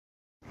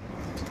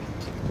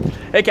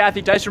Hey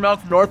Cathy, Tyson Remmelg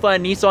from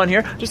Northland Nissan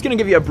here. Just gonna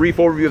give you a brief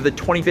overview of the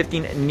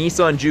 2015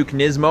 Nissan Juke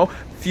Nismo.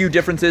 Few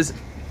differences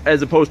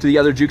as opposed to the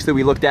other Jukes that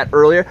we looked at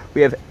earlier. We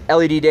have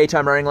LED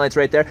daytime running lights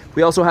right there.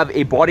 We also have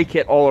a body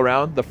kit all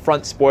around, the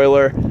front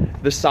spoiler,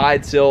 the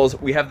side sills.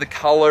 We have the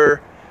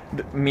color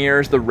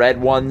mirrors, the red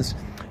ones,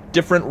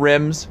 different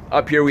rims.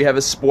 Up here we have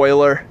a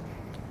spoiler,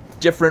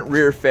 different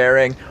rear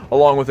fairing,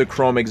 along with a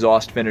chrome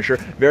exhaust finisher.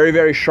 Very,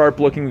 very sharp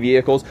looking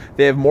vehicles.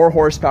 They have more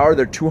horsepower.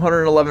 They're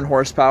 211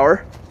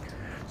 horsepower.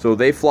 So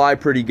they fly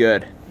pretty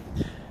good.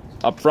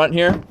 Up front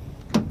here,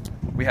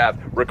 we have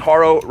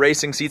Recaro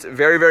racing seats.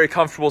 Very, very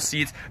comfortable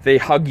seats. They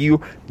hug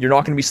you. You're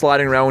not going to be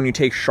sliding around when you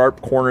take sharp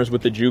corners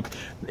with the Juke.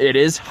 It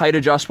is height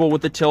adjustable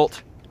with the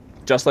tilt,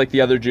 just like the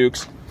other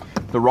Jukes.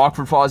 The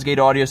Rockford Fosgate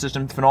audio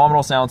system,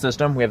 phenomenal sound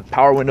system. We have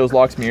power windows,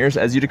 locks, mirrors,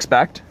 as you'd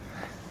expect.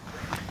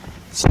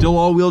 Still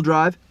all-wheel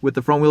drive with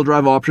the front-wheel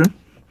drive option.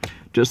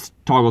 Just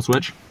toggle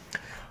switch.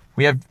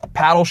 We have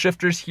paddle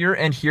shifters here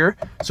and here,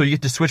 so you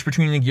get to switch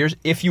between the gears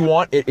if you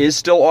want. It is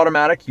still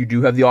automatic. You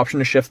do have the option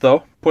to shift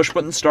though. Push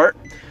button start.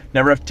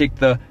 Never have to take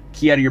the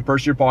key out of your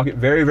purse or your pocket.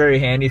 Very, very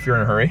handy if you're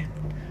in a hurry.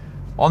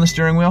 On the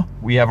steering wheel,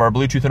 we have our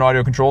Bluetooth and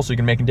audio controls so you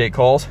can make and take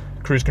calls.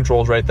 Cruise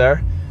controls right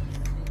there.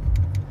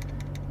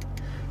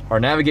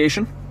 Our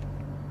navigation.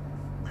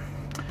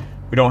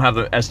 We don't have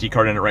the SD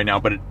card in it right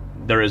now, but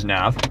there is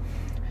nav.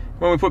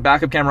 When we put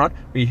backup camera on,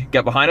 we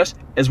get behind us,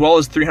 as well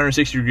as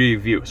 360-degree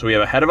view. So we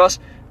have ahead of us,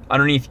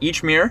 underneath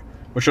each mirror,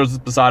 which shows us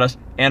beside us,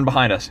 and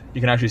behind us.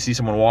 You can actually see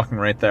someone walking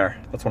right there.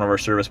 That's one of our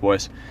service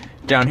boys.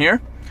 Down here,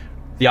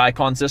 the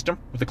icon system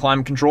with the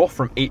climate control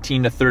from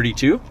 18 to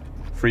 32,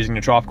 freezing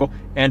to tropical,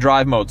 and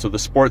drive mode. So the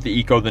sport, the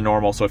eco, the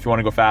normal. So if you want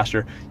to go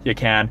faster, you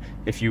can.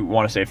 If you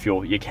want to save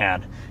fuel, you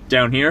can.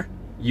 Down here,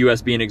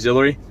 USB and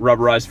auxiliary,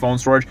 rubberized phone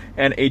storage,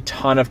 and a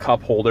ton of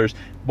cup holders,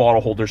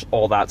 bottle holders,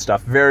 all that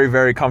stuff. Very,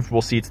 very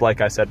comfortable seats,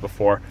 like I said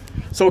before.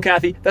 So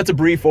Cathy, that's a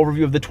brief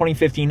overview of the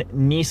 2015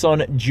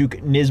 Nissan Juke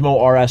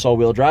Nismo RS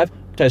all-wheel drive.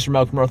 Tyson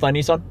Remmelg from Northland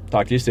Nissan.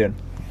 Talk to you soon.